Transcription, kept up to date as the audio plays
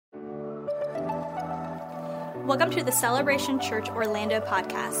Welcome to the Celebration Church Orlando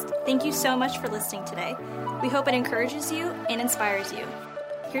podcast. Thank you so much for listening today. We hope it encourages you and inspires you.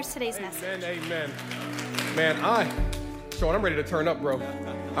 Here's today's message. Amen. Man, Sean, I'm ready to turn up, bro.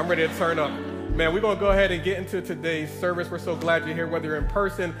 I'm ready to turn up. Man, we're going to go ahead and get into today's service. We're so glad you're here, whether you're in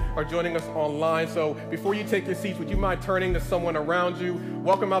person or joining us online. So before you take your seats, would you mind turning to someone around you?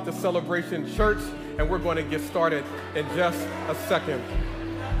 Welcome out to Celebration Church, and we're going to get started in just a second.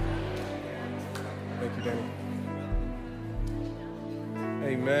 Thank you, Danny.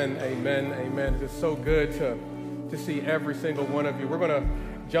 Amen, amen, amen. It's so good to see every single one of you. We're going to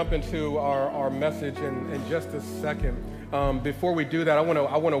jump into our message in just a second. Before we do that, I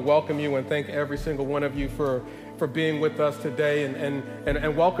want to welcome you and thank every single one of you for being with us today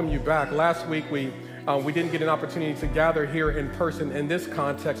and welcome you back. Last week we didn't get an opportunity to gather here in person in this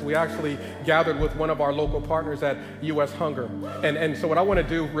context. We actually gathered with one of our local partners at U.S. Hunger. And so what I want to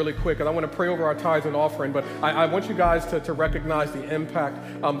do really quick is I want to pray over our tithes and offering, but I want you guys to recognize the impact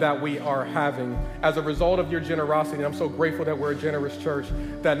that we are having as a result of your generosity. And I'm so grateful that we're a generous church,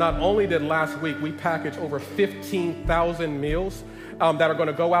 that not only did last week we package over 15,000 meals that are going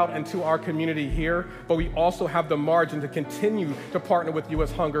to go out into our community here, but we also have the margin to continue to partner with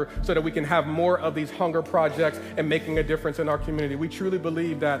U.S. Hunger so that we can have more of these hunger projects and making a difference in our community. We truly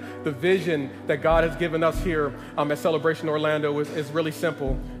believe that the vision that God has given us here at Celebration Orlando is really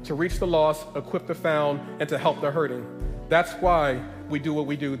simple: to reach the lost, equip the found, and to help the hurting. That's why we do what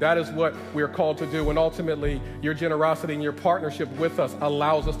we do. That is what we are called to do. And ultimately, your generosity and your partnership with us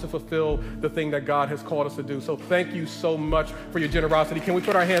allows us to fulfill the thing that God has called us to do. So thank you so much for your generosity. Can we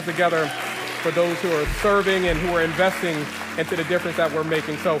put our hands together for those who are serving and who are investing into the difference that we're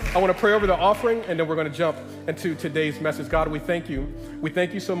making? So I want to pray over the offering, and then we're going to jump into today's message. God, we thank you. We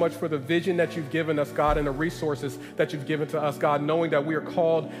thank you so much for the vision that you've given us, God, and the resources that you've given to us, God, knowing that we are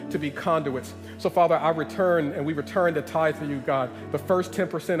called to be conduits. So, Father, we return the tithe to you, God, the first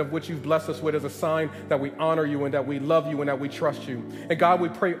 10% of which you've blessed us with as a sign that we honor you and that we love you and that we trust you. And God, we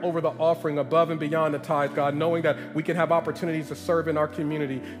pray over the offering above and beyond the tithe, God, knowing that we can have opportunities to serve in our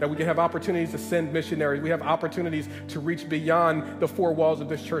community, that we can have opportunities to send missionaries. We have opportunities to reach beyond the four walls of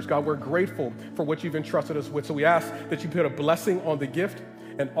this church. God, we're grateful for what you've entrusted us with. So we ask that you put a blessing on the gift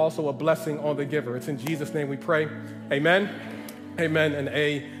and also a blessing on the giver. It's in Jesus' name we pray. Amen, amen, and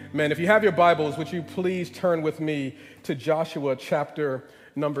amen. If you have your Bibles, would you please turn with me to Joshua chapter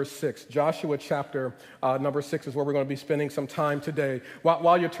number 6. Joshua chapter number 6 is where we're going to be spending some time today.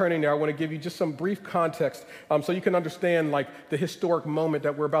 While you're turning there, I want to give you just some brief context so you can understand the historic moment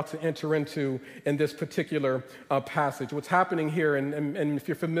that we're about to enter into in this particular passage. What's happening here, and if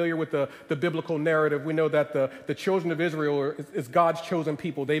you're familiar with the biblical narrative, we know that the children of Israel is God's chosen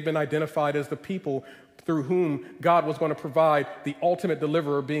people. They've been identified as the people through whom God was going to provide the ultimate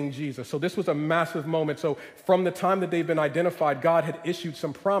deliverer, being Jesus. So this was a massive moment. So from the time that they've been identified, God had issued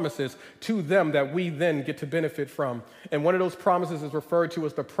some promises to them that we then get to benefit from. And one of those promises is referred to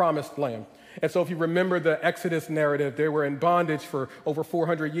as the promised land. And so if you remember the Exodus narrative, they were in bondage for over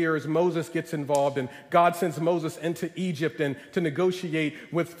 400 years. Moses gets involved, and God sends Moses into Egypt and to negotiate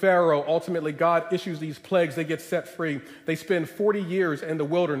with Pharaoh. Ultimately, God issues these plagues. They get set free. They spend 40 years in the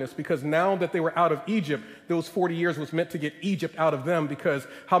wilderness because now that they were out of Egypt, those 40 years was meant to get Egypt out of them, because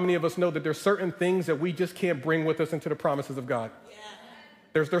how many of us know that there's certain things that we just can't bring with us into the promises of God?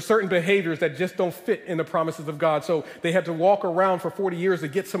 There's certain behaviors that just don't fit in the promises of God. So they had to walk around for 40 years to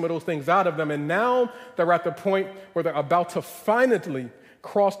get some of those things out of them. And now they're at the point where they're about to finally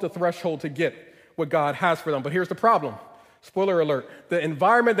cross the threshold to get what God has for them. But here's the problem. Spoiler alert. The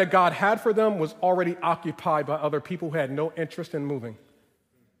environment that God had for them was already occupied by other people who had no interest in moving.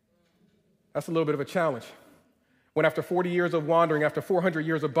 That's a little bit of a challenge. When after 40 years of wandering, after 400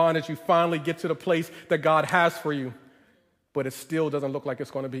 years of bondage, you finally get to the place that God has for you, but it still doesn't look like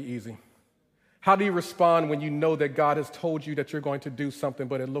it's going to be easy. How do you respond when you know that God has told you that you're going to do something,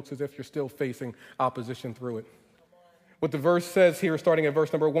 but it looks as if you're still facing opposition through it? What the verse says here, starting at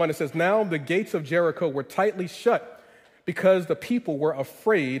verse number 1, it says, "Now the gates of Jericho were tightly shut because the people were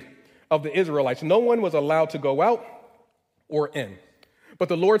afraid of the Israelites. No one was allowed to go out or in. But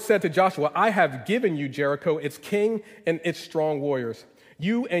the Lord said to Joshua, I have given you Jericho, its king, and its strong warriors.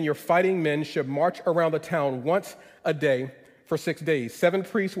 You and your fighting men should march around the town once a day for 6 days. 7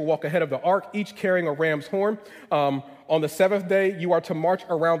 priests will walk ahead of the ark, each carrying a ram's horn. On the 7th day, you are to march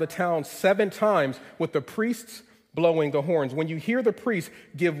around the town 7 times with the priests blowing the horns. When you hear the priests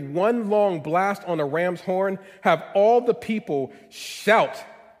give one long blast on the ram's horn, have all the people shout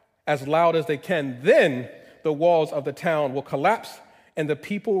as loud as they can. Then the walls of the town will collapse and the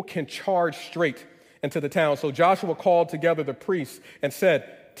people can charge straight into the town. So Joshua called together the priests and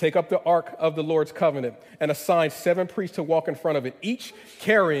said, take up the ark of the Lord's covenant, and assigned 7 priests to walk in front of it, each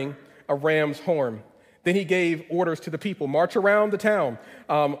carrying a ram's horn. Then he gave orders to the people, march around the town.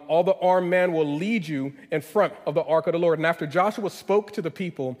 All the armed men will lead you in front of the ark of the Lord. And after Joshua spoke to the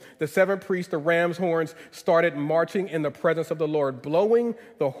people, the 7 priests, the ram's horns, started marching in the presence of the Lord, blowing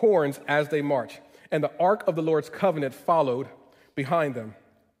the horns as they marched. And the ark of the Lord's covenant followed behind them.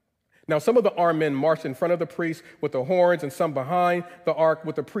 Now, some of the armed men marched in front of the priests with the horns, and some behind the ark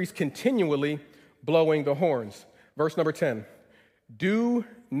with the priests continually blowing the horns. Verse number 10, do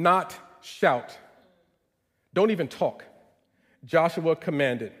not shout. Don't even talk. Joshua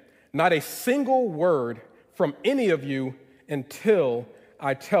commanded, not a single word from any of you until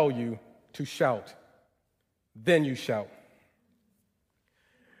I tell you to shout. Then you shout.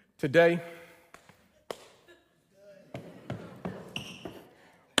 Today,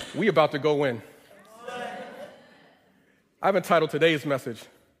 we about to go in. I've entitled today's message,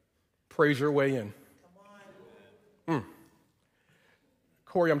 Praise Your Way In.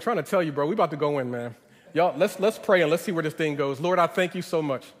 Corey, I'm trying to tell you, bro, we about to go in, man. Y'all, let's pray and let's see where this thing goes. Lord, I thank you so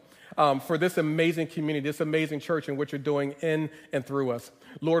much for this amazing community, this amazing church and what you're doing in and through us.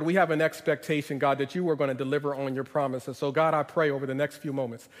 Lord, we have an expectation, God, that you are going to deliver on your promise. And so, God, I pray over the next few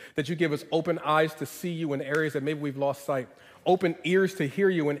moments that you give us open eyes to see you in areas that maybe we've lost sight, open ears to hear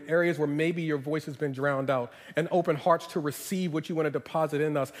you in areas where maybe your voice has been drowned out, and open hearts to receive what you want to deposit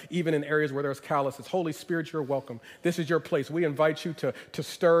in us, even in areas where there's calluses. Holy Spirit, you're welcome. This is your place. We invite you to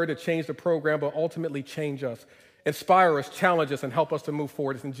stir, to change the program, but ultimately change us. Inspire us, challenge us, and help us to move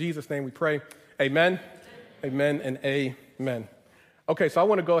forward. It's in Jesus' name we pray. Amen, amen, and amen. Okay, so I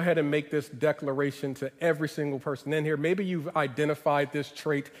want to go ahead and make this declaration to every single person in here. Maybe you've identified this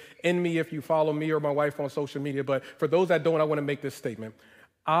trait in me if you follow me or my wife on social media, but for those that don't, I want to make this statement.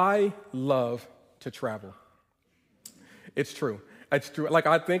 I love to travel. It's true. It's true. Like,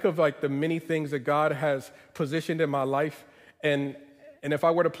 I think of like the many things that God has positioned in my life, and if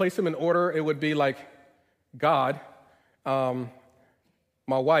I were to place them in order, it would be like God, my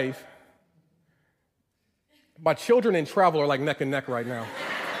wife, my children in travel are like neck and neck right now.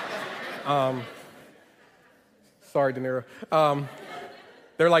 Sorry, De Niro.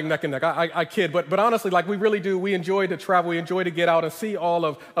 They're like neck and neck. I kid, but honestly, like we really do. We enjoy to travel. We enjoy to get out and see all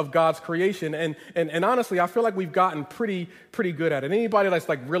of God's creation. And honestly, I feel like we've gotten pretty good at it. Anybody that's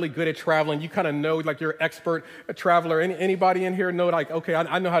like really good at traveling, you kind of know, like you're an expert traveler. Anybody in here know, like, okay,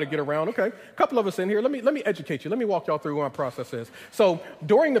 I know how to get around. Okay, a couple of us in here. Let me educate you. Let me walk y'all through what my process is. So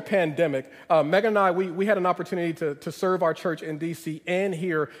during the pandemic, Megan and I, we had an opportunity to serve our church in D.C. and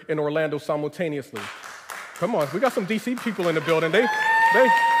here in Orlando simultaneously. Come on, we got some D.C. people in the building.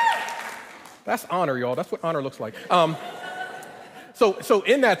 That's honor, y'all. That's what honor looks like. So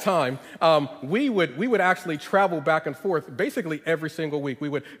in that time, we would actually travel back and forth basically every single week. We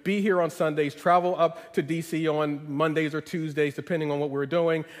would be here on Sundays, travel up to D.C. on Mondays or Tuesdays, depending on what we were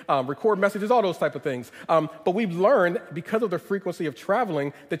doing, record messages, all those type of things. But we've learned, because of the frequency of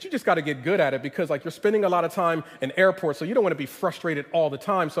traveling, that you just got to get good at it, because like you're spending a lot of time in airports, so you don't want to be frustrated all the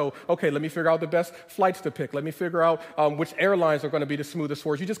time. So, okay, let me figure out the best flights to pick. Let me figure out which airlines are going to be the smoothest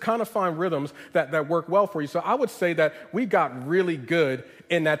for us. You just kind of find rhythms that work well for you. So I would say that we got really good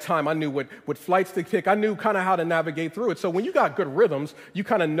in that time. I knew what flights to pick. I knew kind of how to navigate through it. So when you got good rhythms, you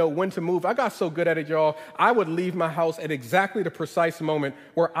kind of know when to move. I got so good at it, y'all. I would leave my house at exactly the precise moment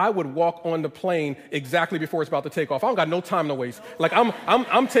where I would walk on the plane exactly before it's about to take off. I don't got no time to waste. Like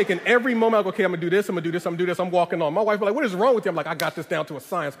I'm taking every moment. I go, okay, I'm gonna do this. I'm gonna do this. I'm gonna do this. I'm walking on. My wife was like, "What is wrong with you?" I'm like, "I got this down to a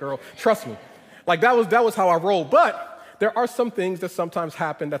science, girl. Trust me." Like that was how I roll. But there are some things that sometimes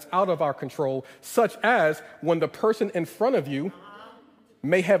happen that's out of our control, such as when the person in front of you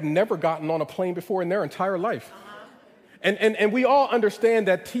may have never gotten on a plane before in their entire life. And we all understand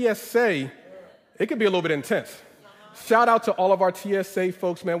that TSA, it can be a little bit intense. Shout out to all of our TSA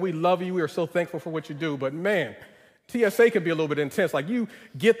folks, man. We love you. We are so thankful for what you do. But man, TSA can be a little bit intense. Like you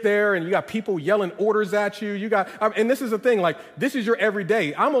get there and you got people yelling orders at you. And this is the thing, like this is your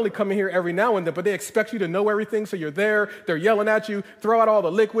everyday. I'm only coming here every now and then, but they expect you to know everything. So you're there, they're yelling at you, throw out all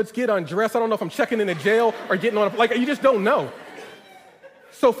the liquids, get undressed. I don't know if I'm checking into jail or getting on like you just don't know.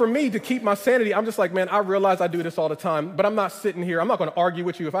 So for me, to keep my sanity, I'm just like, man, I realize I do this all the time, but I'm not sitting here. I'm not going to argue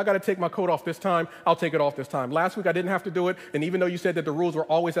with you. If I got to take my coat off this time, I'll take it off this time. Last week, I didn't have to do it, and even though you said that the rules were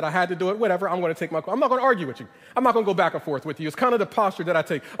always that I had to do it, whatever, I'm going to take my coat. I'm not going to argue with you. I'm not going to go back and forth with you. It's kind of the posture that I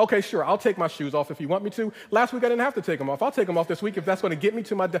take. Okay, sure, I'll take my shoes off if you want me to. Last week, I didn't have to take them off. I'll take them off this week if that's going to get me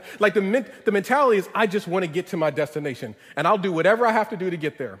to my like the mentality is I just want to get to my destination, and I'll do whatever I have to do to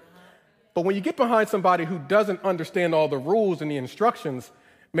get there. But when you get behind somebody who doesn't understand all the rules and the instructions,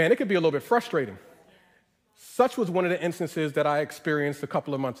 man, it can be a little bit frustrating. Such was one of the instances that I experienced a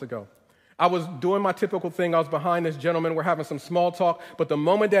couple of months ago. I was doing my typical thing. I was behind this gentleman. We're having some small talk. But the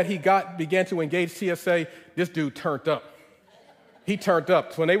moment that he began to engage TSA, this dude turned up. He turned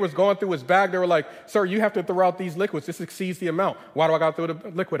up. So when they was going through his bag, they were like, sir, you have to throw out these liquids. This exceeds the amount. Why do I got to throw the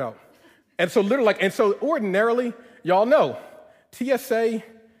liquid out? And so ordinarily, y'all know, TSA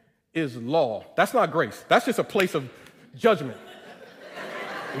is law. That's not grace. That's just a place of judgment.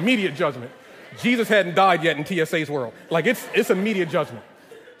 Immediate judgment. Jesus hadn't died yet in TSA's world. Like, it's immediate judgment.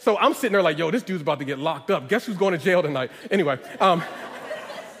 So I'm sitting there like, yo, this dude's about to get locked up. Guess who's going to jail tonight? Anyway,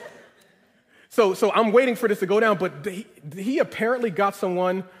 So I'm waiting for this to go down, but he apparently got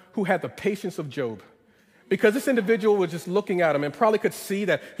someone who had the patience of Job, because this individual was just looking at him and probably could see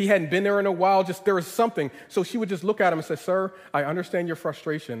that he hadn't been there in a while, just there was something. So she would just look at him and say, sir, I understand your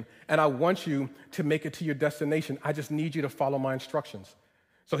frustration, and I want you to make it to your destination. I just need you to follow my instructions.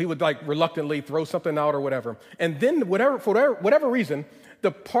 So he would like reluctantly throw something out or whatever. And then for whatever reason,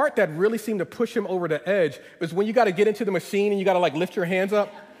 the part that really seemed to push him over the edge was when you got to get into the machine and you got to like lift your hands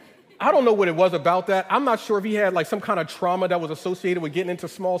up. I don't know what it was about that. I'm not sure if he had like some kind of trauma that was associated with getting into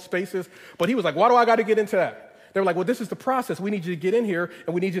small spaces, but he was like, why do I got to get into that? They were like, well, this is the process. We need you to get in here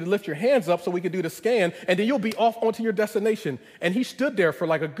and we need you to lift your hands up so we can do the scan, and then you'll be off onto your destination. And he stood there for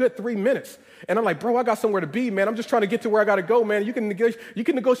like a good 3 minutes. And I'm like, bro, I got somewhere to be, man. I'm just trying to get to where I got to go, man. You can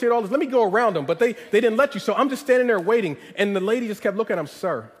negotiate all this. Let me go around them. But they didn't let you. So I'm just standing there waiting. And the lady just kept looking at him,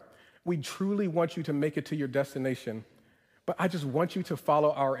 sir, we truly want you to make it to your destination, but I just want you to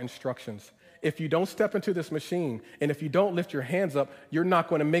follow our instructions. If you don't step into this machine and if you don't lift your hands up, you're not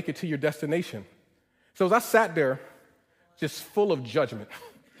going to make it to your destination. So as I sat there, just full of judgment,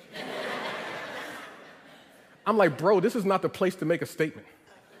 I'm like, bro, this is not the place to make a statement.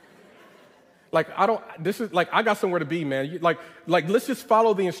 Like, I got somewhere to be, man. Like, let's just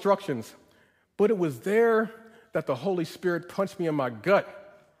follow the instructions. But it was there that the Holy Spirit punched me in my gut,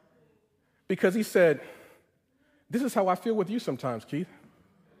 because he said, this is how I feel with you sometimes, Keith.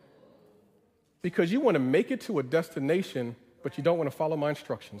 Because you want to make it to a destination, but you don't want to follow my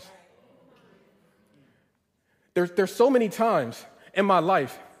instructions. There's so many times in my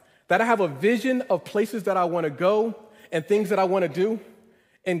life that I have a vision of places that I want to go and things that I want to do.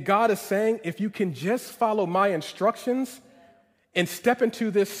 And God is saying, if you can just follow my instructions and step into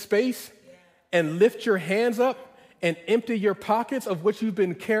this space and lift your hands up and empty your pockets of what you've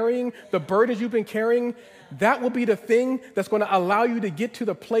been carrying, the burdens you've been carrying, that will be the thing that's going to allow you to get to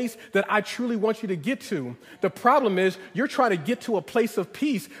the place that I truly want you to get to. The problem is you're trying to get to a place of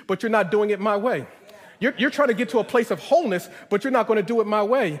peace, but you're not doing it my way. You're trying to get to a place of wholeness, but you're not going to do it my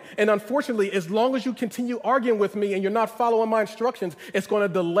way. And unfortunately, as long as you continue arguing with me and you're not following my instructions, it's going to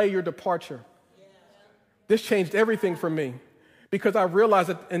delay your departure. This changed everything for me, because I realized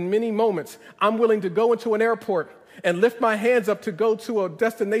that in many moments, I'm willing to go into an airport and lift my hands up to go to a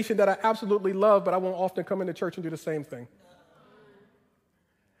destination that I absolutely love, but I won't often come into church and do the same thing.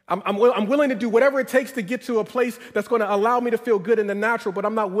 I'm willing to do whatever it takes to get to a place that's going to allow me to feel good in the natural, but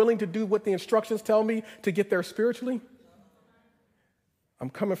I'm not willing to do what the instructions tell me to get there spiritually. I'm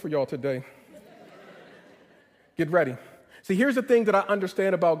coming for y'all today. Get ready. See, here's the thing that I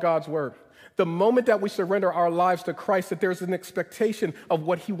understand about God's word. The moment that we surrender our lives to Christ, that there's an expectation of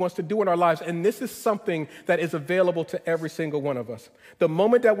what he wants to do in our lives. And this is something that is available to every single one of us. The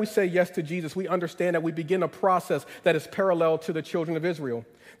moment that we say yes to Jesus, we understand that we begin a process that is parallel to the children of Israel.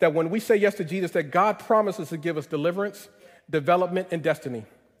 That when we say yes to Jesus, that God promises to give us deliverance, development, and destiny.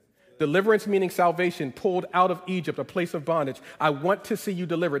 Deliverance meaning salvation, pulled out of Egypt, a place of bondage. I want to see you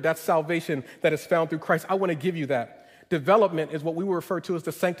delivered. That's salvation that is found through Christ. I want to give you that. Development is what we will refer to as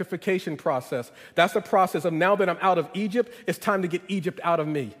the sanctification process. That's the process of, now that I'm out of Egypt, it's time to get Egypt out of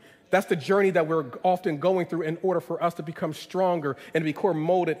me. That's the journey that we're often going through in order for us to become stronger and to be core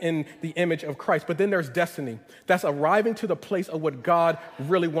molded in the image of Christ. But then there's destiny. That's arriving to the place of what God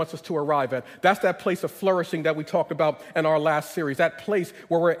really wants us to arrive at. That's that place of flourishing that we talked about in our last series, that place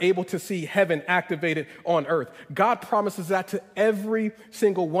where we're able to see heaven activated on earth. God promises that to every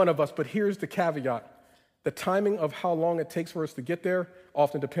single one of us, but here's the caveat. The timing of how long it takes for us to get there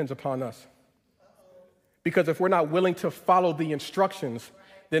often depends upon us. Because if we're not willing to follow the instructions,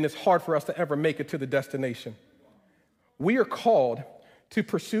 then it's hard for us to ever make it to the destination. We are called to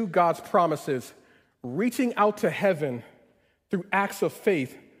pursue God's promises, reaching out to heaven through acts of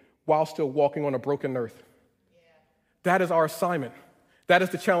faith while still walking on a broken earth. That is our assignment. That is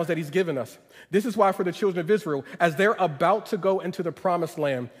the challenge that he's given us. This is why for the children of Israel, as they're about to go into the promised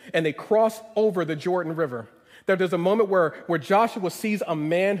land and they cross over the Jordan River, there's a moment where Joshua sees a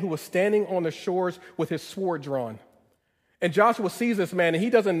man who was standing on the shores with his sword drawn. And Joshua sees this man, and he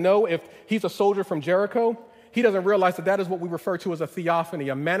doesn't know if he's a soldier from Jericho. he doesn't realize that that is what we refer to as a theophany,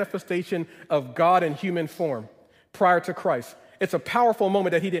 a manifestation of God in human form prior to Christ. It's a powerful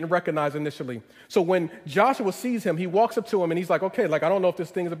moment that he didn't recognize initially. So when Joshua sees him, he walks up to him and he's like, okay, like, I don't know if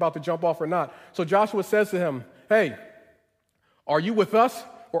this thing is about to jump off or not. So Joshua says to him, hey, are you with us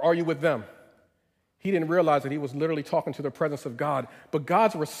or are you with them? He didn't realize that he was literally talking to the presence of God. But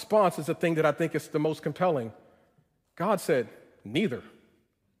God's response is the thing that I think is the most compelling. God said, neither.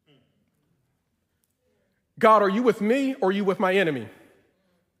 God, are you with me or are you with my enemy?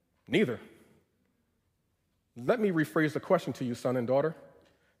 Neither. Let me rephrase the question to you, son and daughter.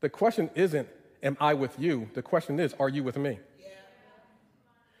 The question isn't, am I with you? The question is, are you with me? Yeah.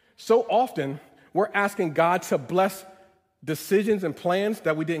 So often, we're asking God to bless decisions and plans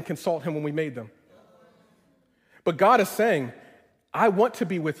that we didn't consult him when we made them. But God is saying, I want to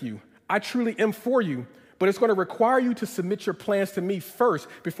be with you. I truly am for you, but it's going to require you to submit your plans to me first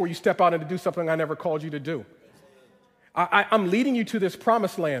before you step out and to do something I never called you to do. I'm leading you to this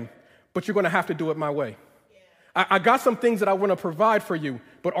promised land, but you're going to have to do it my way. I got some things that I want to provide for you,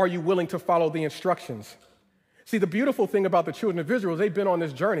 but are you willing to follow the instructions? See, the beautiful thing about the children of Israel is they've been on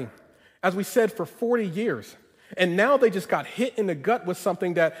this journey, as we said, for 40 years. And now they just got hit in the gut with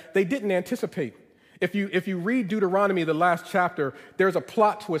something that they didn't anticipate. If you read Deuteronomy, the last chapter, there's a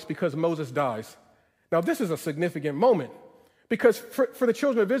plot twist because Moses dies. Now, this is a significant moment because for the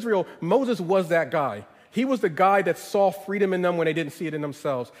children of Israel, Moses was that guy. He was the guy that saw freedom in them when they didn't see it in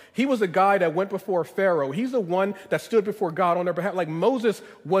themselves. He was the guy that went before Pharaoh. He's the one that stood before God on their behalf. Like Moses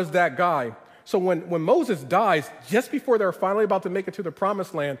was that guy. So when Moses dies, just before they're finally about to make it to the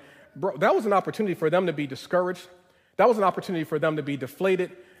promised land, bro, that was an opportunity for them to be discouraged. That was an opportunity for them to be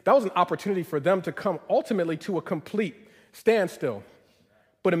deflated. That was an opportunity for them to come ultimately to a complete standstill.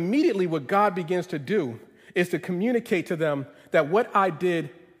 But immediately what God begins to do is to communicate to them that what I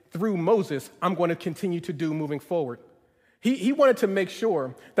did through Moses, I'm going to continue to do moving forward. He wanted to make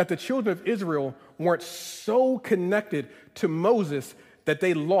sure that the children of Israel weren't so connected to Moses that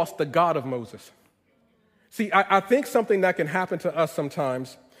they lost the God of Moses. See, I think something that can happen to us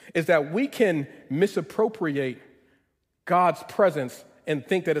sometimes is that we can misappropriate God's presence and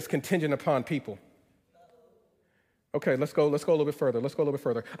think that it's contingent upon people. Okay, let's go a little bit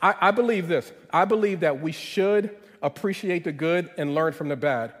further. I believe this. I believe that we should appreciate the good and learn from the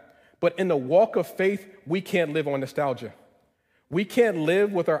bad. But in the walk of faith, we can't live on nostalgia. We can't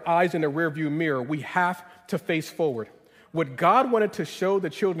live with our eyes in the rearview mirror. We have to face forward. What God wanted to show the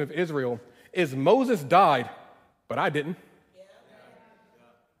children of Israel is Moses died, but I didn't.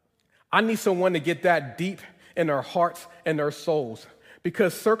 I need someone to get that deep in their hearts and their souls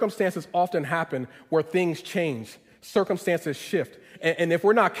because circumstances often happen where things change. Circumstances shift. And if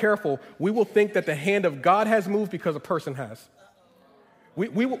we're not careful, we will think that the hand of God has moved because a person has. We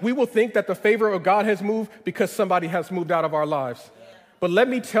will think that the favor of God has moved because somebody has moved out of our lives. But let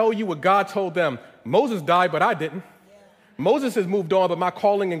me tell you what God told them. Moses died, but I didn't. Moses has moved on, but my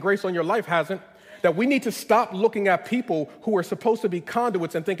calling and grace on your life hasn't. That we need to stop looking at people who are supposed to be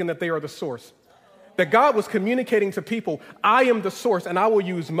conduits and thinking that they are the source. That God was communicating to people, I am the source, and I will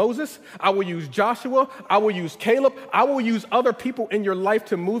use Moses, I will use Joshua, I will use Caleb, I will use other people in your life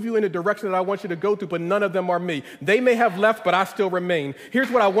to move you in the direction that I want you to go to, but none of them are me. They may have left, but I still remain.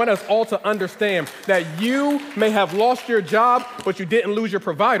 Here's what I want us all to understand, that you may have lost your job, but you didn't lose your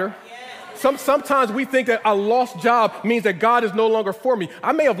provider. Sometimes we think that a lost job means that God is no longer for me.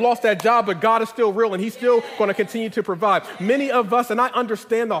 I may have lost that job, but God is still real, and he's still going to continue to provide. Many of us, and I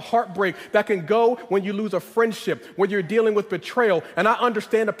understand the heartbreak that can go when you lose a friendship, when you're dealing with betrayal, and I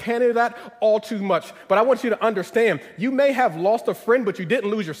understand the pain of that all too much. But I want you to understand, you may have lost a friend, but you didn't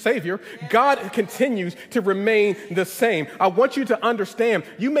lose your Savior. God continues to remain the same. I want you to understand,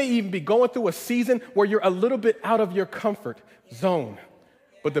 you may even be going through a season where you're a little bit out of your comfort zone.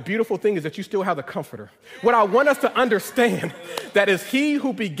 But the beautiful thing is that you still have the Comforter. What I want us to understand that is he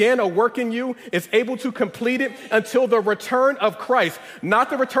who began a work in you is able to complete it until the return of Christ.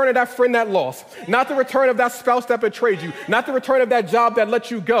 Not the return of that friend that lost. Not the return of that spouse that betrayed you. Not the return of that job that let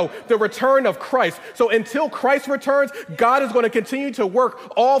you go. The return of Christ. So until Christ returns, God is going to continue to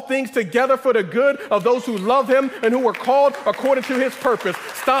work all things together for the good of those who love him and who are called according to his purpose.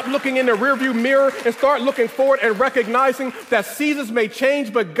 Stop looking in the rearview mirror and start looking forward and recognizing that seasons may change,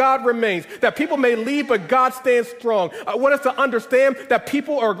 but God remains. That people may leave, but God stands strong. I want us to understand that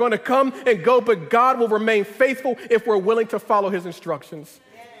people are going to come and go, but God will remain faithful if we're willing to follow his instructions.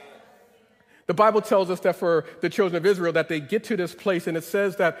 The Bible tells us that for the children of Israel, that they get to this place, and it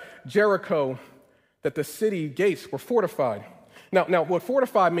says that Jericho, that the city gates were fortified. Now, what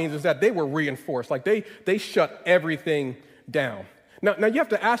fortified means is that they were reinforced. Like they shut everything down. Now you have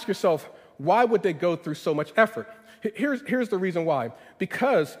to ask yourself, why would they go through so much effort? Here's the reason why.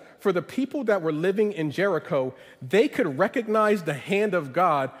 Because for the people that were living in Jericho, they could recognize the hand of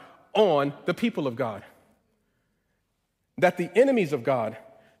God on the people of God. That the enemies of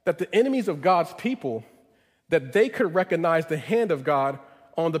God's people, that they could recognize the hand of God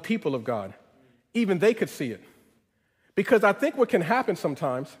on the people of God. Even they could see it. Because I think what can happen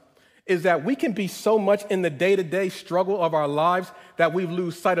sometimes is that we can be so much in the day-to-day struggle of our lives that we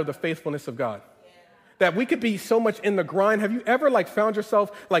lose sight of the faithfulness of God. That we could be so much in the grind. Have you ever found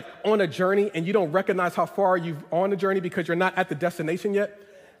yourself on a journey and you don't recognize how far you've on the journey because you're not at the destination yet?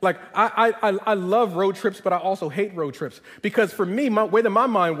 I love road trips, but I also hate road trips. Because for me, the way that my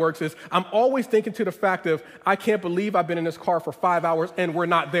mind works is I'm always thinking to the fact of, I can't believe I've been in this car for 5 hours and we're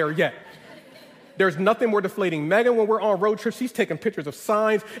not there yet. There's nothing more deflating. Megan, when we're on road trips, she's taking pictures of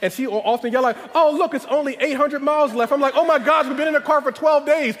signs, and she will often yell oh, look, it's only 800 miles left. I'm like, oh my gosh, we've been in the car for 12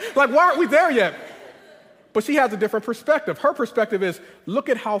 days. Why aren't we there yet? But she has a different perspective. Her perspective is, look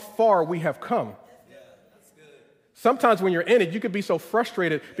at how far we have come. Sometimes when you're in it, you could be so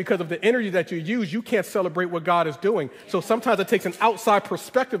frustrated because of the energy that you use, you can't celebrate what God is doing. So sometimes it takes an outside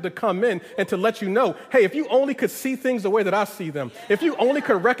perspective to come in and to let you know, hey, if you only could see things the way that I see them, if you only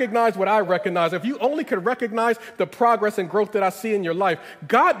could recognize what I recognize, if you only could recognize the progress and growth that I see in your life,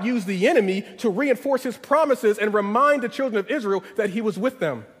 God used the enemy to reinforce his promises and remind the children of Israel that he was with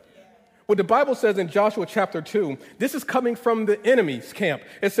them. What the Bible says in Joshua chapter 2, this is coming from the enemy's camp.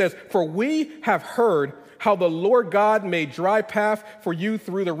 It says, for we have heard how the Lord God made dry path for you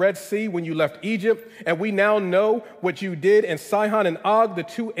through the Red Sea when you left Egypt, and we now know what you did in Sihon and Og, the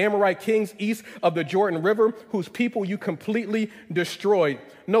two Amorite kings east of the Jordan River, whose people you completely destroyed.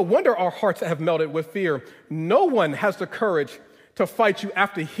 No wonder our hearts have melted with fear. No one has the courage to fight you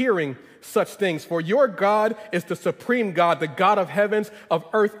after hearing such things, for your God is the supreme God, the God of heavens, of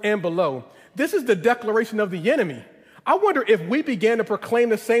earth, and below. This is the declaration of the enemy. I wonder if we began to proclaim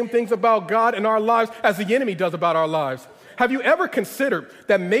the same things about God in our lives as the enemy does about our lives. Have you ever considered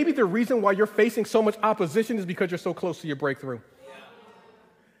that maybe the reason why you're facing so much opposition is because you're so close to your breakthrough?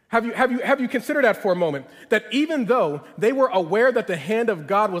 Have you considered that for a moment? That even though they were aware that the hand of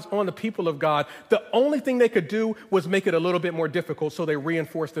God was on the people of God, the only thing they could do was make it a little bit more difficult, so they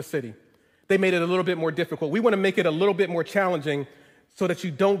reinforced the city. They made it a little bit more difficult. We want to make it a little bit more challenging so that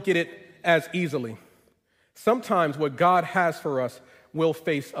you don't get it as easily. Sometimes what God has for us will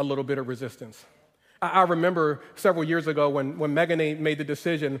face a little bit of resistance. I remember several years ago when Megan made the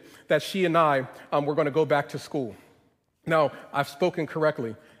decision that she and I were going to go back to school. Now, I've spoken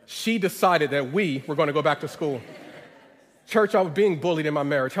correctly. She decided that we were going to go back to school. Church, I was being bullied in my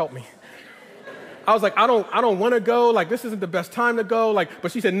marriage. Help me. I was like, I don't want to go. This isn't the best time to go.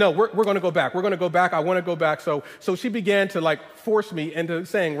 But she said, no, we're going to go back. We're going to go back. I want to go back. So she began to force me into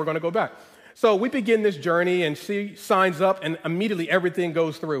saying we're going to go back. So we begin this journey, and she signs up, and immediately everything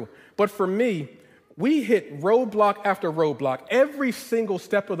goes through. But for me, we hit roadblock after roadblock. Every single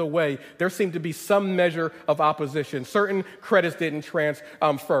step of the way, there seemed to be some measure of opposition. Certain credits didn't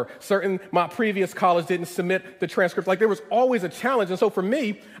transfer. My previous college didn't submit the transcript. There was always a challenge. And so for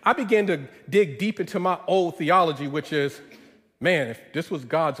me, I began to dig deep into my old theology, which is, man, if this was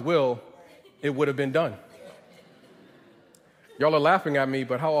God's will, it would have been done. Y'all are laughing at me,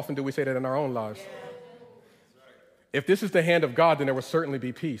 but how often do we say that in our own lives? If this is the hand of God, then there will certainly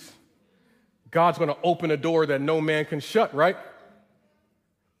be peace. God's going to open a door that no man can shut, right?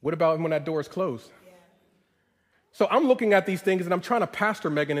 What about when that door is closed? So I'm looking at these things, and I'm trying to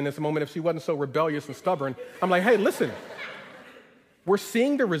pastor Megan in this moment if she wasn't so rebellious and stubborn. I'm like, hey, listen, we're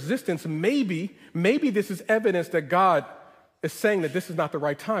seeing the resistance. Maybe this is evidence that God is saying that this is not the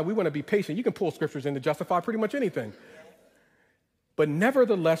right time. We want to be patient. You can pull scriptures in to justify pretty much anything. But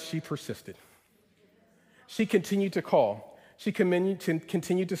nevertheless, she persisted. She continued to call. She continued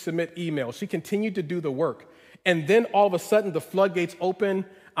to submit emails. She continued to do the work. And then all of a sudden, the floodgates open.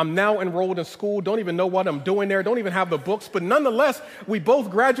 I'm now enrolled in school, don't even know what I'm doing there, don't even have the books. But nonetheless, we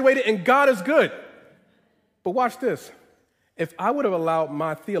both graduated, and God is good. But watch this. If I would have allowed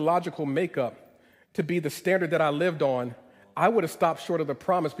my theological makeup to be the standard that I lived on, I would have stopped short of the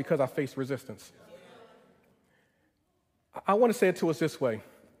promise because I faced resistance. I want to say it to us this way.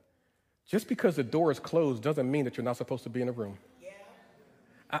 Just because the door is closed doesn't mean that you're not supposed to be in a room.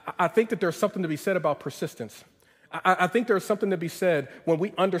 I think that there's something to be said about persistence. I think there's something to be said when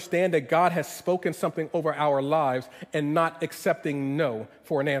we understand that God has spoken something over our lives and not accepting no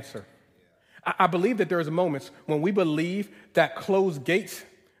for an answer. I believe that there's moments when we believe that closed gates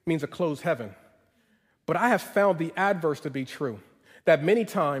means a closed heaven. But I have found the adverse to be true, that many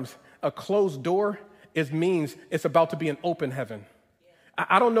times a closed door means it's about to be an open heaven.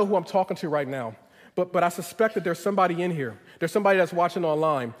 I don't know who I'm talking to right now, but I suspect that there's somebody in here. There's somebody that's watching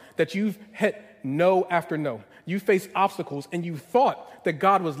online that you've hit no after no. You face obstacles, and you thought that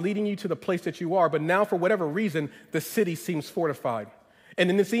God was leading you to the place that you are, but now for whatever reason, the city seems fortified. And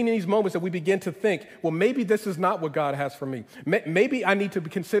in these moments that we begin to think, well, maybe this is not what God has for me. Maybe I need to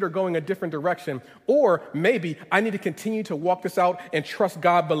consider going a different direction, or maybe I need to continue to walk this out and trust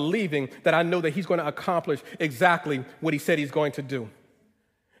God, believing that I know that he's going to accomplish exactly what he said he's going to do.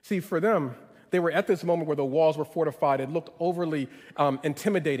 See, for them, they were at this moment where the walls were fortified. It looked overly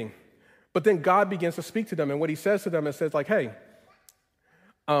intimidating. But then God begins to speak to them, and what he says to them is says like, hey,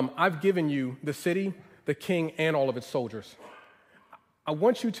 I've given you the city, the king, and all of its soldiers. I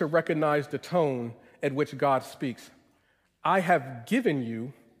want you to recognize the tone at which God speaks. I have given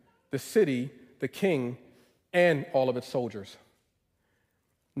you the city, the king, and all of its soldiers.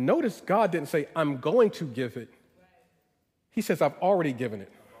 Notice God didn't say, I'm going to give it. He says, I've already given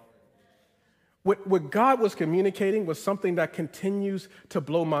it. What God was communicating was something that continues to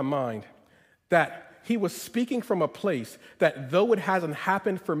blow my mind, that he was speaking from a place that though it hasn't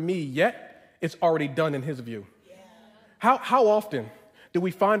happened for me yet, it's already done in his view. Yeah. How often do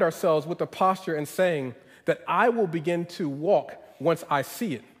we find ourselves with the posture and saying that I will begin to walk once I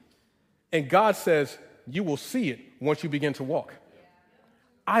see it? And God says, you will see it once you begin to walk.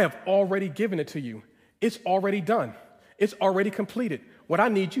 I have already given it to you. It's already done. It's already completed. What I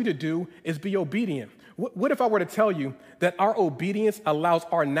need you to do is be obedient. What if I were to tell you that our obedience allows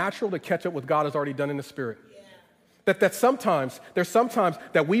our natural to catch up with God has already done in the spirit? Yeah. There's sometimes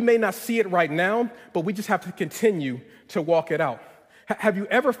that we may not see it right now, but we just have to continue to walk it out. Have you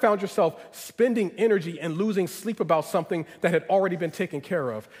ever found yourself spending energy and losing sleep about something that had already been taken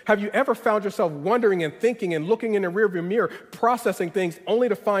care of? Have you ever found yourself wondering and thinking and looking in the rearview mirror, processing things only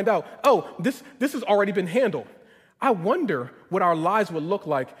to find out, oh, this has already been handled? I wonder what our lives would look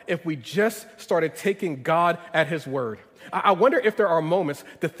like if we just started taking God at his word. I wonder if there are moments,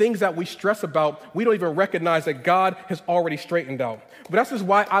 the things that we stress about, we don't even recognize that God has already straightened out. But that's just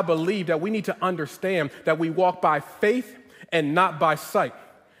why I believe that we need to understand that we walk by faith and not by sight.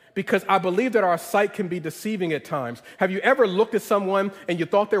 Because I believe that our sight can be deceiving at times. Have you ever looked at someone and you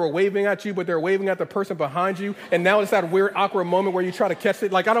thought they were waving at you, but they're waving at the person behind you, and now it's that weird, awkward moment where you try to catch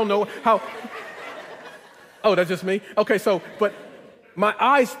it? Like, I don't know how... Oh, that's just me? Okay, but my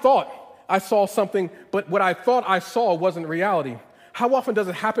eyes thought I saw something, but what I thought I saw wasn't reality. How often does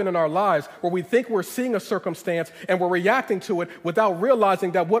it happen in our lives where we think we're seeing a circumstance and we're reacting to it without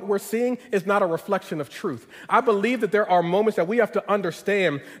realizing that what we're seeing is not a reflection of truth? I believe that there are moments that we have to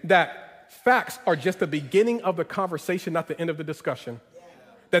understand that facts are just the beginning of the conversation, not the end of the discussion.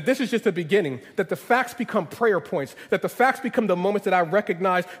 That this is just the beginning, that the facts become prayer points, that the facts become the moments that I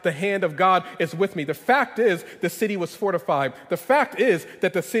recognize the hand of God is with me. The fact is the city was fortified. The fact is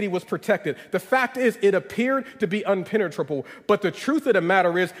that the city was protected. The fact is it appeared to be impenetrable. But the truth of the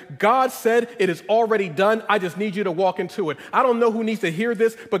matter is God said it is already done. I just need you to walk into it. I don't know who needs to hear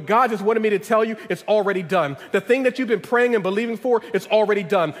this, but God just wanted me to tell you it's already done. The thing that you've been praying and believing for, it's already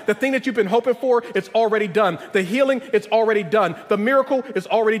done. The thing that you've been hoping for, it's already done. The healing, it's already done. The miracle is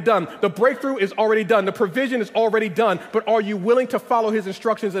already done. The breakthrough is already done. The provision is already done. But are you willing to follow his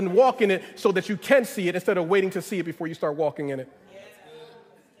instructions and walk in it so that you can see it instead of waiting to see it before you start walking in it?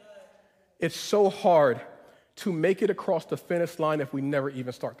 It's so hard to make it across the finish line if we never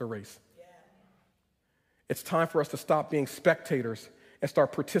even start the race. It's time for us to stop being spectators and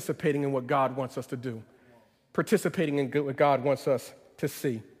start participating in what God wants us to do, participating in what God wants us to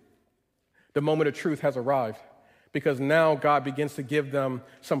see. The moment of truth has arrived, because now God begins to give them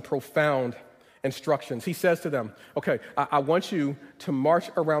some profound instructions. He says to them, okay, I want you to march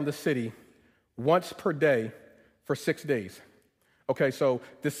around the city once per day for 6 days. Okay, so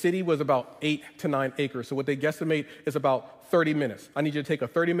the city was about 8 to 9 acres. So what they guesstimate is about 30 minutes. I need you to take a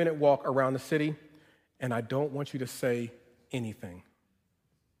 30-minute walk around the city, and I don't want you to say anything.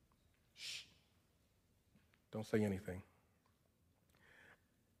 Shh. Don't say anything.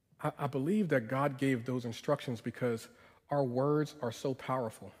 I believe that God gave those instructions because our words are so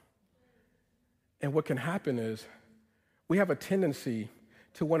powerful. And what can happen is we have a tendency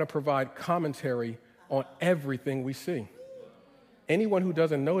to want to provide commentary on everything we see. Anyone who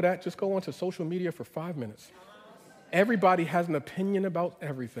doesn't know that, just go onto social media for 5 minutes. Everybody has an opinion about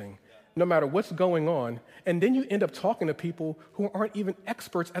everything, no matter what's going on. And then you end up talking to people who aren't even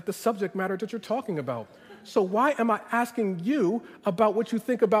experts at the subject matter that you're talking about. So why am I asking you about what you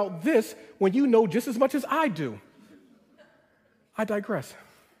think about this when you know just as much as I do? I digress.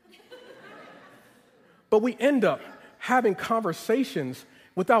 But we end up having conversations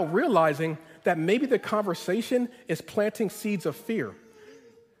without realizing that maybe the conversation is planting seeds of fear.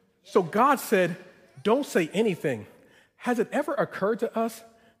 So God said, don't say anything. Has it ever occurred to us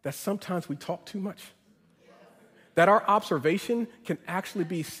that sometimes we talk too much? That our observation can actually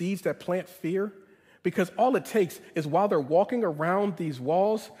be seeds that plant fear? Because all it takes is while they're walking around these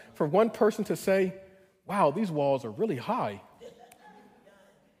walls for one person to say, wow, these walls are really high.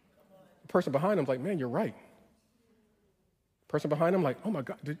 The person behind them's like, man, you're right. The person behind them like, oh my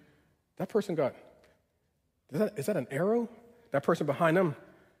God, that person is that an arrow? That person behind them,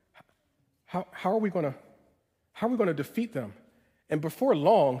 how are we going to defeat them? And before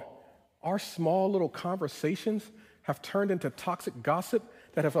long, our small little conversations have turned into toxic gossip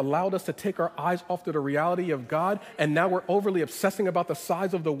that have allowed us to take our eyes off to the reality of God, and now we're overly obsessing about the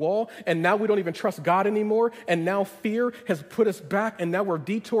size of the wall, and now we don't even trust God anymore, and now fear has put us back, and now we're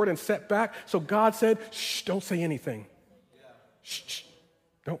detoured and set back. So God said, shh, don't say anything. Shh,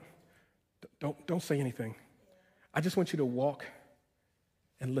 don't say anything. I just want you to walk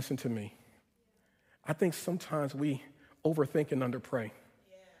and listen to me. I think sometimes we overthink and underpray.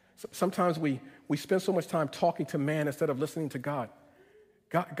 Sometimes we spend so much time talking to man instead of listening to God.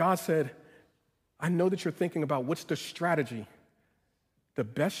 God said, I know that you're thinking about what's the strategy. The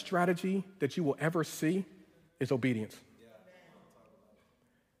best strategy that you will ever see is obedience.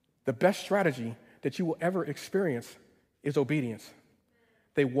 The best strategy that you will ever experience is obedience.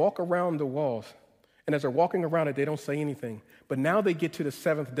 They walk around the walls, and as they're walking around it, they don't say anything. But now they get to the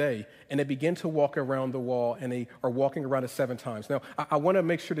seventh day, and they begin to walk around the wall, and they are walking around it 7 times. Now, I want to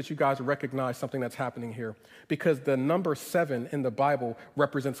make sure that you guys recognize something that's happening here, because the number 7 in the Bible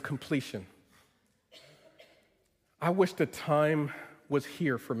represents completion. I wish the time was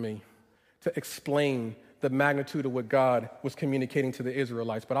here for me to explain the magnitude of what God was communicating to the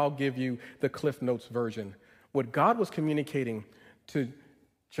Israelites, but I'll give you the Cliff Notes version. What God was communicating to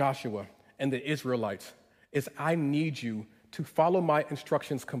Joshua and the Israelites is, I need you to follow my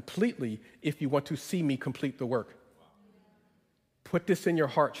instructions completely if you want to see me complete the work. Put this in your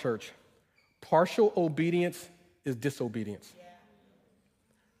heart, church. Partial obedience is disobedience.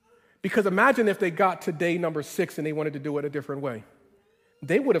 Because imagine if they got to day number 6 and they wanted to do it a different way.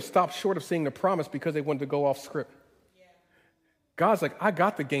 They would have stopped short of seeing the promise because they wanted to go off script. God's like, I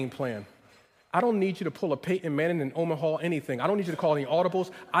got the game plan. I don't need you to pull a Peyton Manning in Omaha, anything. I don't need you to call any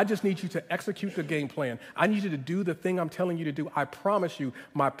audibles. I just need you to execute the game plan. I need you to do the thing I'm telling you to do. I promise you,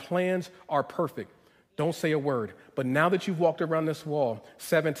 my plans are perfect. Don't say a word. But now that you've walked around this wall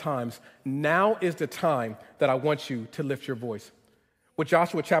 7 times, now is the time that I want you to lift your voice. What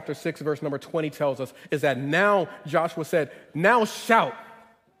Joshua chapter 6, verse number 20 tells us is that now Joshua said, now shout.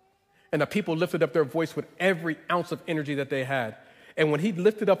 And the people lifted up their voice with every ounce of energy that they had. And when he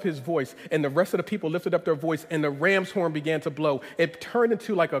lifted up his voice and the rest of the people lifted up their voice and the ram's horn began to blow, it turned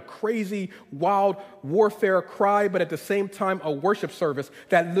into like a crazy, wild warfare cry, but at the same time, a worship service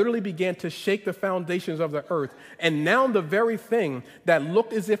that literally began to shake the foundations of the earth. And now the very thing that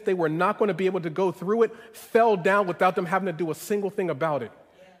looked as if they were not going to be able to go through it fell down without them having to do a single thing about it.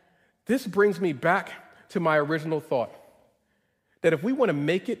 This brings me back to my original thought, that if we want to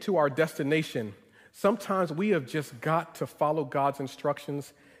make it to our destination, sometimes we have just got to follow God's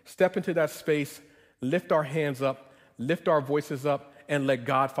instructions, step into that space, lift our hands up, lift our voices up, and let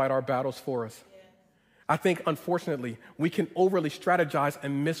God fight our battles for us. Yeah. I think, unfortunately, we can overly strategize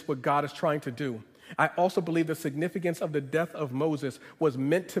and miss what God is trying to do. I also believe the significance of the death of Moses was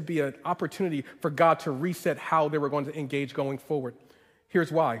meant to be an opportunity for God to reset how they were going to engage going forward.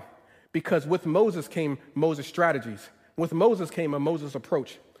 Here's why. Because with Moses came Moses' strategies. With Moses came a Moses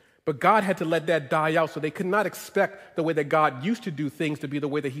approach. But God had to let that die out, so they could not expect the way that God used to do things to be the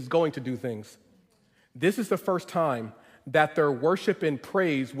way that he's going to do things. This is the first time that their worship and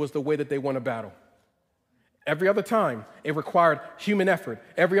praise was the way that they won a battle. Every other time, it required human effort.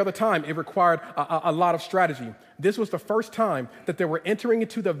 Every other time, it required a lot of strategy. This was the first time that they were entering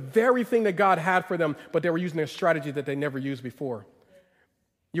into the very thing that God had for them, but they were using a strategy that they never used before.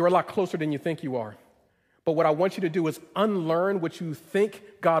 You're a lot closer than you think you are. But what I want you to do is unlearn what you think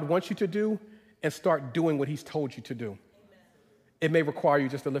God wants you to do and start doing what he's told you to do. Amen. It may require you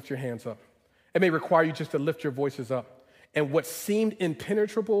just to lift your hands up. It may require you just to lift your voices up. And what seemed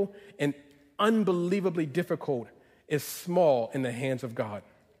impenetrable and unbelievably difficult is small in the hands of God.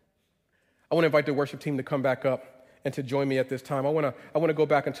 I want to invite the worship team to come back up and to join me at this time. I want to go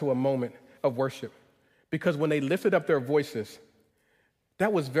back into a moment of worship, because when they lifted up their voices,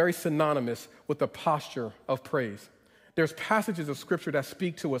 that was very synonymous with the posture of praise. There's passages of Scripture that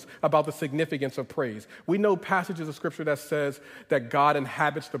speak to us about the significance of praise. We know passages of Scripture that says that God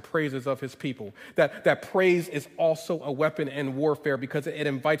inhabits the praises of his people, that praise is also a weapon in warfare because it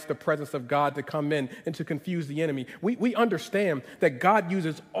invites the presence of God to come in and to confuse the enemy. We understand that God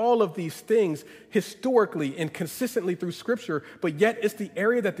uses all of these things historically and consistently through Scripture, but yet it's the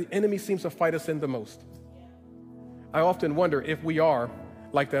area that the enemy seems to fight us in the most. I often wonder if we are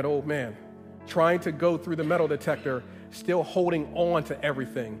like that old man, trying to go through the metal detector, still holding on to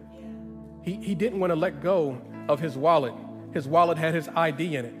everything. He didn't want to let go of his wallet. His wallet had his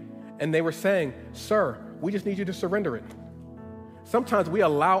ID in it. And they were saying, sir, we just need you to surrender it. Sometimes we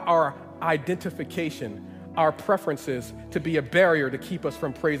allow our identification, our preferences to be a barrier to keep us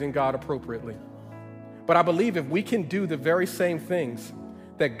from praising God appropriately. But I believe if we can do the very same things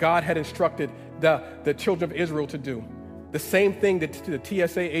that God had instructed the children of Israel to do, the same thing that the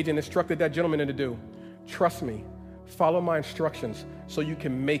TSA agent instructed that gentleman to do, trust me, follow my instructions so you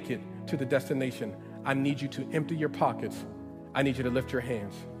can make it to the destination. I need you to empty your pockets. I need you to lift your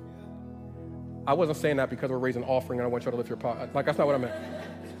hands. I wasn't saying that because we're raising offering and I want you to lift your pocket. Like, that's not what I meant.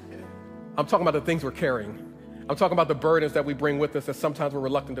 I'm talking about the things we're carrying. I'm talking about the burdens that we bring with us that sometimes we're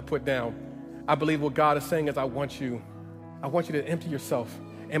reluctant to put down. I believe what God is saying is I want you to empty yourself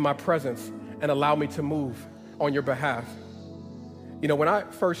in my presence and allow me to move on your behalf. You know, when I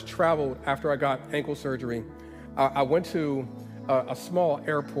first traveled after I got ankle surgery, I went to a small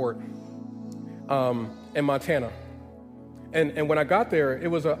airport in Montana. And when I got there, it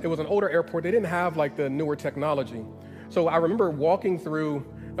was an older airport. They didn't have like the newer technology. So I remember walking through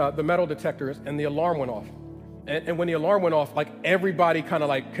the metal detectors and the alarm went off. And when the alarm went off, like everybody kind of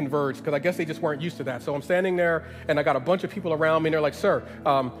like converged because I guess they just weren't used to that. So I'm standing there and I got a bunch of people around me and they're like, sir,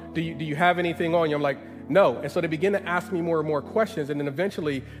 do you have anything on you? I'm like, no. And so they begin to ask me more and more questions. And then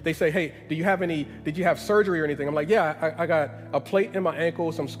eventually they say, hey, did you have surgery or anything? I'm like, yeah, I got a plate in my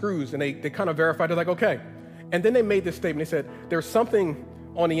ankle, some screws. And they kind of verified. They're like, okay. And then they made this statement. They said, there's something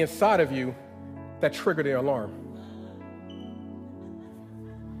on the inside of you that triggered the alarm.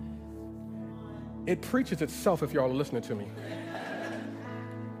 It preaches itself if y'all are listening to me.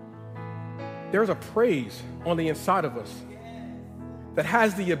 There's a praise on the inside of us that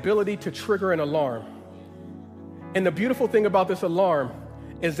has the ability to trigger an alarm. And the beautiful thing about this alarm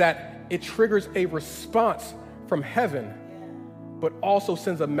is that it triggers a response from heaven, but also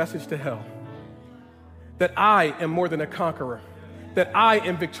sends a message to hell. That I am more than a conqueror. That I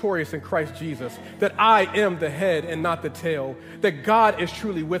am victorious in Christ Jesus, that I am the head and not the tail, that God is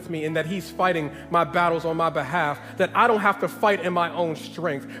truly with me and that he's fighting my battles on my behalf, that I don't have to fight in my own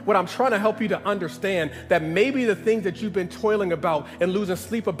strength. What I'm trying to help you to understand that maybe the things that you've been toiling about and losing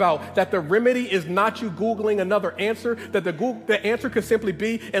sleep about, that the remedy is not you Googling another answer, that the answer could simply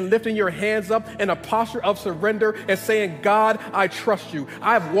be in lifting your hands up in a posture of surrender and saying, God, I trust you.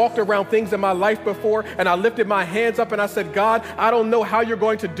 I've walked around things in my life before and I lifted my hands up and I said, God, I don't know how you're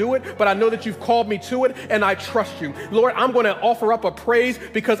going to do it, but I know that you've called me to it and I trust you. Lord, I'm going to offer up a praise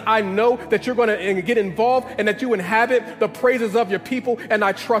because I know that you're going to get involved and that you inhabit the praises of your people and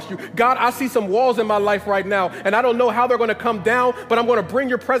I trust you. God, I see some walls in my life right now and I don't know how they're going to come down, but I'm going to bring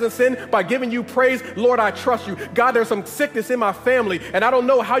your presence in by giving you praise. Lord, I trust you. God, there's some sickness in my family and I don't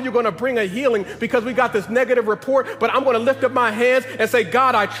know how you're going to bring a healing because we got this negative report, but I'm going to lift up my hands and say,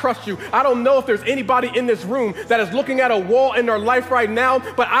 God, I trust you. I don't know if there's anybody in this room that is looking at a wall in their life right now,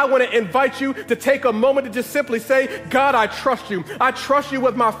 but I want to invite you to take a moment to just simply say, God, I trust you. I trust you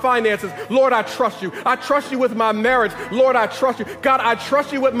with my finances. Lord, I trust you. I trust you with my marriage. Lord, I trust you. God, I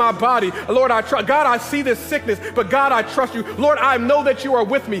trust you with my body. Lord, I trust. God, I see this sickness, but God, I trust you. Lord, I know that you are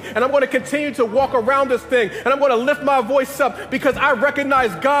with me, and I'm going to continue to walk around this thing, and I'm going to lift my voice up because I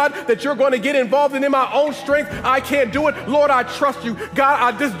recognize, God, that you're going to get involved in my own strength. I can't do it. Lord, I trust you.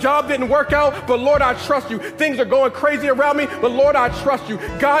 God, this job didn't work out, but Lord, I trust you. Things are going crazy around me, but Lord, I trust you.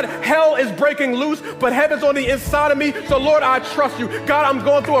 God, hell is breaking loose, but heaven's on the inside of me. So Lord, I trust you. God, I'm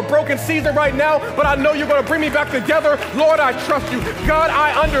going through a broken season right now, but I know you're going to bring me back together. Lord, I trust you. God,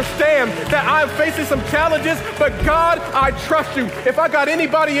 I understand that I'm facing some challenges, but God, I trust you. If I got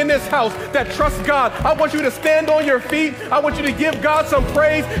anybody in this house that trusts God, I want you to stand on your feet. I want you to give God some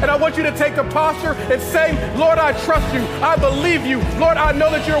praise, and I want you to take the posture and say, Lord, I trust you. I believe you. Lord, I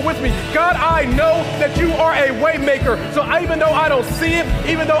know that you're with me. God, I know that you are a way maker. So even though I don't see it,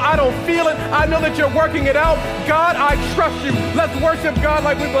 even though I don't feel it, I know that you're working it out. God, I trust you. Let's worship God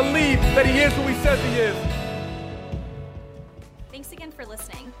like we believe that he is who he says he is. Thanks again for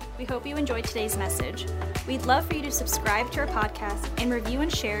listening. We hope you enjoyed today's message. We'd love for you to subscribe to our podcast and review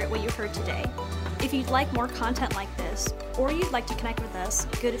and share what you heard today. If you'd like more content like this, or you'd like to connect with us,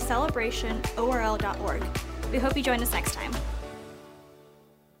 go to celebrationorl.org. We hope you join us next time.